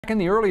Back in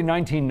the early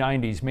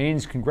 1990s,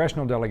 Maine's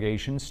congressional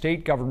delegation,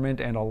 state government,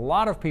 and a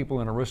lot of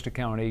people in Aroostook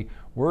County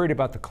worried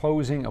about the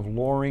closing of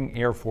Loring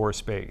Air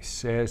Force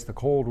Base. As the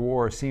Cold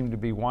War seemed to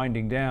be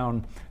winding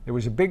down, there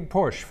was a big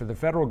push for the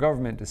federal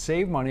government to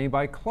save money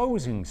by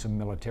closing some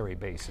military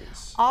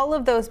bases. All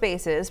of those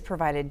bases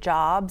provided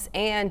jobs,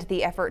 and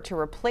the effort to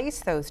replace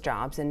those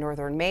jobs in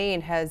northern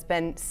Maine has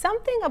been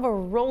something of a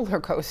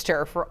roller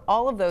coaster for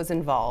all of those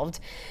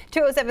involved.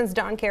 207's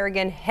Don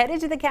Kerrigan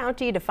headed to the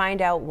county to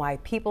find out why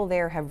people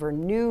there have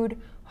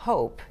renewed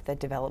hope that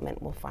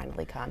development will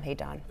finally come. Hey,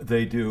 Don.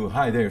 They do.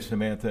 Hi there,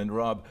 Samantha and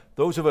Rob.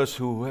 Those of us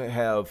who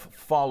have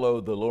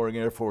followed the Loring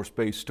Air Force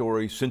Base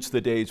story since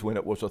the days when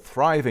it was a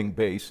thriving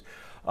base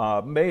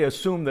may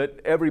assume that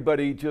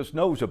everybody just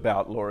knows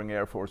about Loring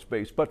Air Force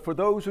Base. But for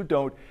those who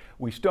don't,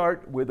 we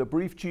start with a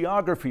brief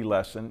geography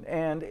lesson,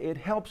 and it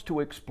helps to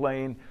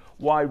explain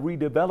why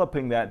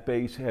redeveloping that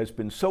base has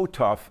been so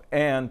tough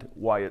and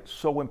why it's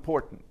so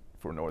important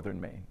for northern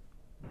Maine.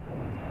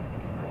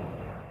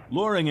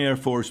 Loring Air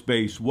Force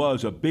Base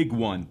was a big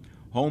one,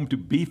 home to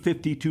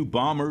B-52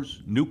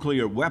 bombers,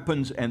 nuclear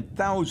weapons, and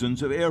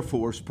thousands of Air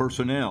Force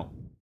personnel.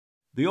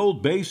 The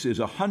old base is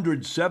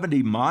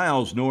 170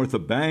 miles north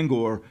of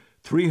Bangor,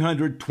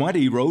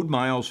 320 road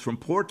miles from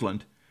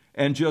Portland,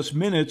 and just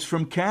minutes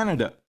from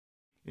Canada.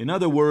 In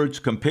other words,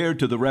 compared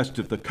to the rest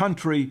of the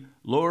country,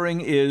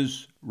 Loring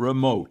is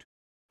remote.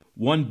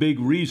 One big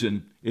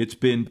reason it's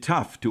been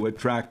tough to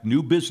attract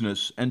new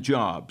business and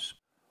jobs.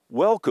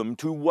 Welcome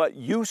to what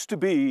used to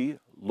be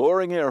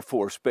Loring Air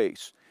Force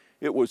Base.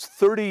 It was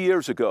 30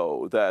 years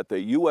ago that the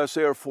U.S.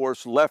 Air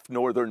Force left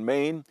northern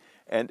Maine,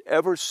 and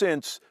ever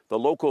since, the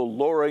local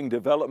Loring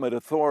Development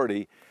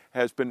Authority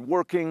has been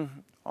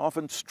working,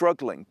 often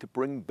struggling, to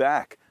bring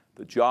back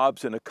the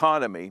jobs and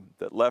economy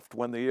that left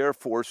when the Air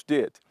Force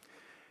did.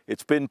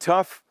 It's been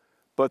tough,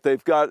 but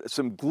they've got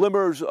some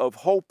glimmers of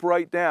hope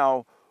right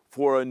now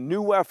for a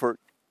new effort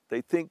they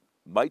think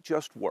might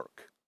just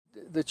work.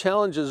 The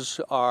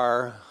challenges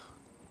are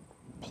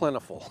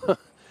plentiful.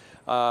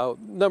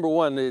 Number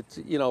one,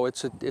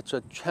 it's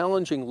a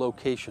challenging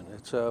location.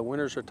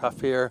 Winters are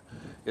tough here.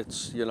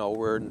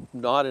 We're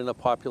not in a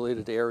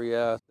populated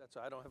area.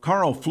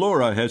 Carl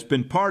Flora has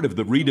been part of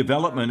the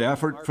redevelopment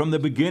effort from the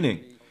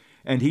beginning,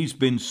 and he's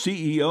been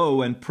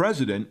CEO and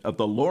president of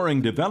the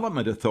Loring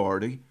Development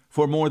Authority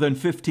for more than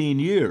 15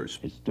 years.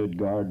 It stood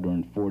guard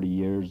during 40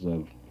 years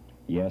of,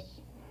 yes,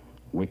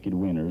 wicked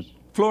winters.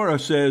 Flora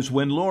says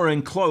when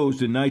Loring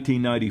closed in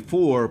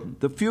 1994,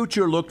 the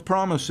future looked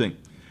promising.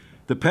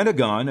 The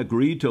Pentagon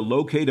agreed to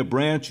locate a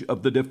branch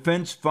of the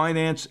Defense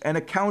Finance and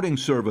Accounting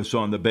Service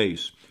on the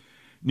base.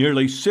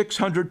 Nearly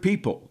 600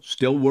 people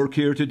still work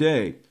here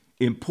today,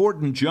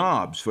 important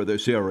jobs for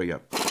this area.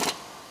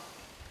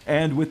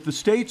 And with the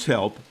state's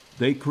help,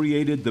 they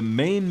created the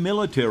Maine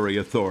Military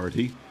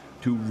Authority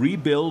to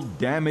rebuild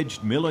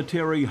damaged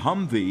military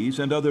Humvees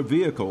and other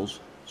vehicles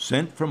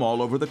sent from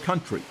all over the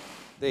country.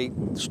 They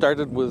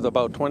started with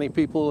about 20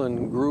 people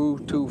and grew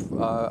to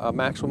a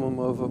maximum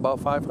of about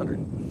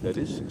 500. That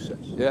is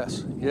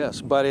success. Yes,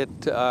 but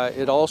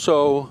it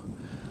also,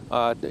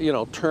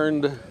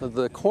 turned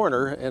the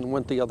corner and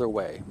went the other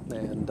way.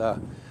 And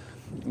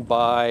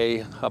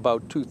by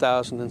about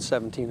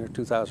 2017 or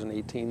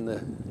 2018,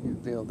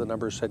 the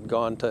numbers had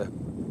gone to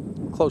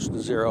close to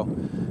zero,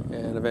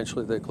 and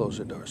eventually they closed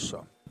their doors.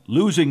 So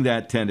losing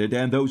that tenant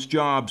and those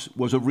jobs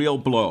was a real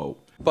blow.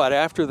 But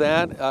after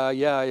that,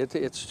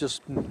 it's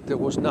just, there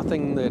was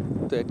nothing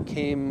that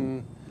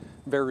came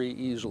very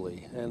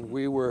easily. And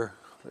we were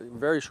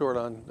very short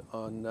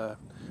on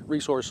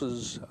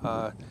resources,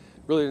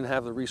 really didn't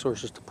have the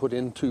resources to put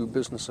into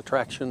business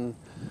attraction.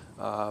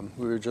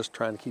 We were just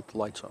trying to keep the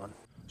lights on.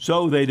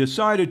 So they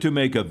decided to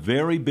make a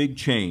very big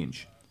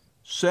change,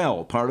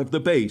 sell part of the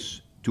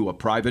base to a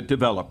private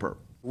developer.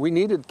 We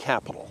needed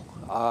capital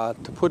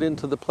to put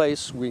into the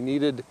place. We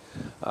needed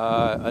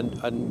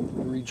a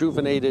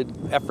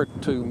rejuvenated effort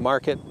to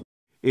market.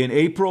 In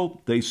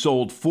April, they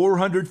sold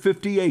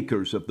 450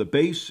 acres of the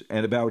base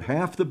and about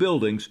half the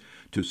buildings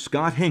to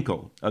Scott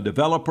Hinkle, a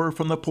developer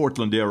from the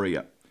Portland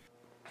area.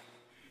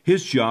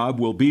 His job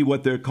will be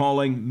what they're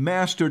calling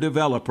master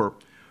developer,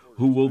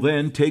 who will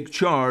then take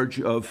charge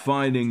of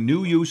finding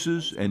new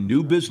uses and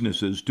new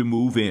businesses to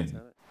move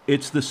in.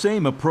 It's the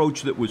same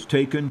approach that was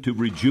taken to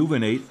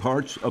rejuvenate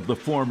parts of the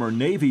former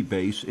Navy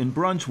base in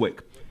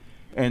Brunswick.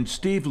 And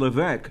Steve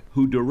Levesque,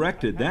 who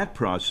directed that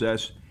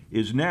process,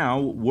 is now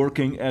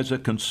working as a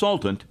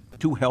consultant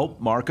to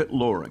help market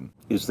Loring.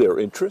 Is there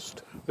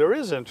interest? There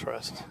is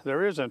interest.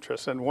 There is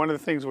interest. And one of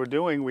the things we're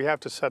doing, we have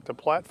to set the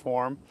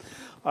platform.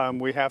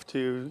 We have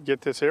to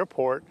get this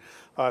airport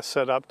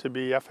set up to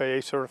be FAA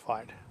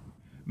certified.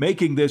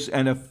 Making this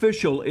an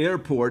official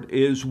airport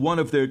is one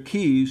of their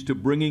keys to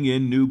bringing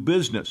in new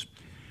business.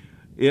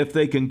 If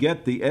they can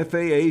get the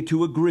FAA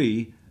to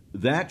agree,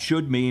 that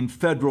should mean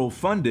federal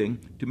funding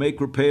to make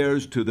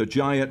repairs to the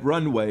giant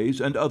runways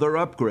and other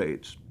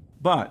upgrades.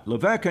 But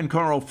Levesque and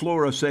Carl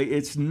Flora say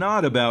it's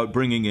not about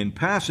bringing in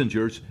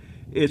passengers,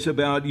 it's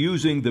about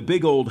using the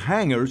big old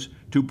hangars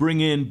to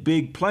bring in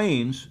big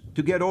planes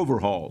to get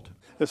overhauled.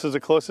 This is the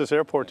closest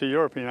airport to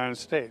Europe in the United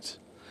States.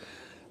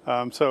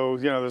 So,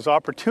 there's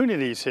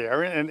opportunities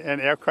here, and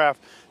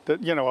aircraft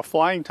that, a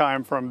flying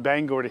time from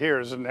Bangor to here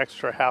is an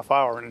extra half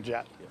hour in a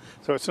jet.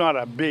 So it's not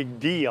a big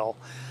deal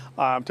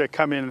to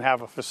come in and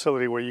have a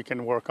facility where you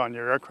can work on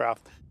your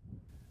aircraft.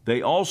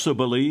 They also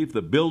believe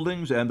the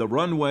buildings and the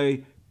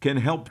runway can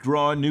help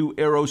draw new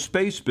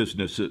aerospace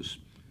businesses.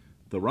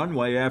 The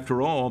runway,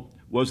 after all,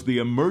 was the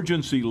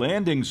emergency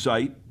landing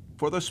site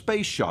for the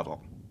space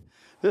shuttle.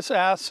 This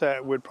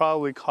asset would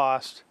probably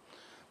cost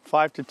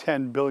 $5 to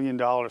 $10 billion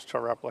to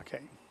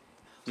replicate.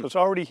 So it's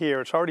already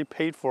here, it's already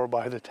paid for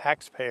by the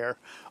taxpayer.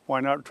 Why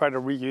not try to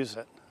reuse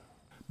it?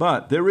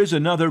 But there is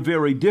another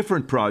very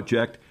different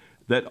project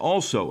that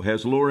also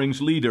has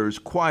Loring's leaders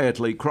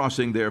quietly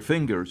crossing their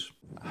fingers.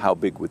 How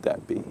big would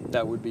that be?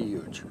 That would be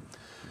huge.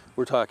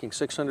 We're talking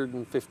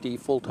 650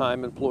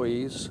 full-time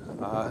employees,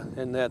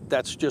 and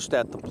that's just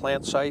at the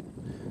plant site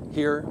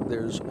here.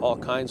 There's all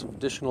kinds of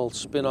additional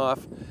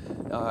spin-off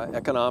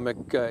economic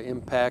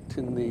impact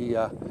in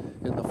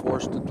the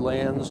forested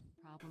lands.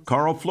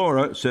 Carl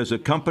Flora says a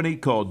company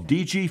called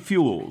DG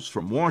Fuels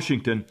from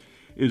Washington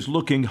is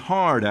looking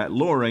hard at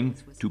Loring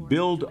to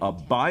build a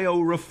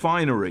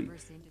biorefinery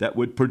that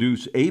would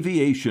produce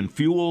aviation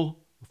fuel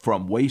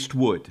from waste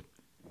wood.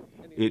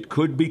 It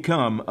could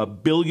become a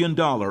 $1 billion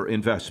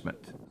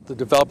investment. The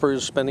developer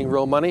is spending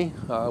real money,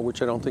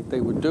 which I don't think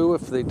they would do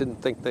if they didn't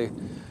think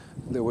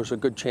there was a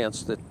good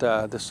chance that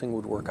this thing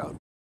would work out.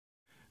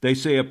 They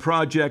say a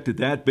project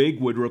that big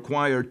would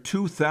require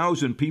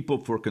 2,000 people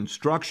for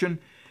construction,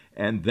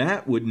 and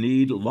that would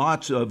need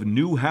lots of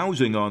new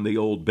housing on the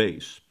old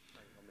base.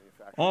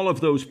 All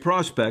of those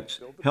prospects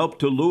help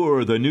to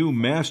lure the new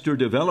master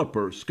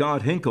developer,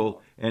 Scott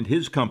Hinkle, and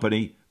his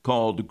company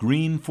called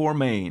Green for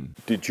Maine.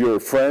 Did your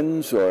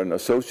friends or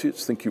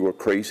associates think you were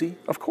crazy?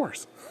 Of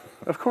course,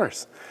 of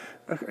course.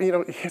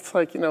 It's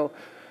like,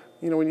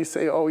 when you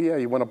say, oh yeah,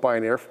 you want to buy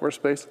an Air Force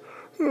base,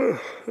 they're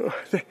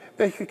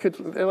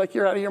like,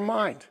 you're out of your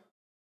mind.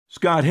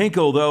 Scott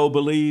Hinkle, though,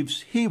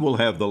 believes he will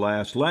have the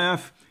last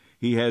laugh.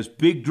 He has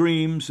big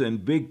dreams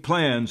and big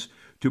plans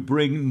to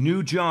bring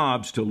new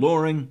jobs to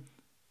Loring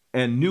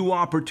and new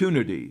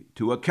opportunity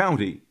to a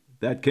county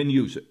that can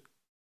use it.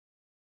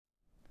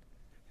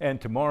 And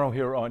tomorrow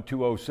here on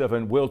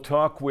 207, we'll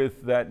talk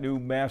with that new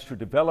master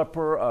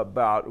developer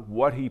about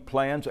what he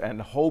plans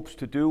and hopes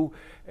to do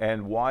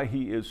and why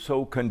he is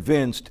so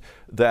convinced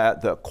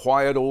that the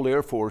quiet old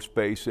Air Force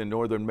base in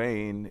northern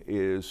Maine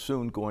is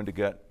soon going to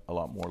get a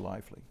lot more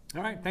lively.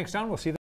 All right, thanks, Don. We'll see you then.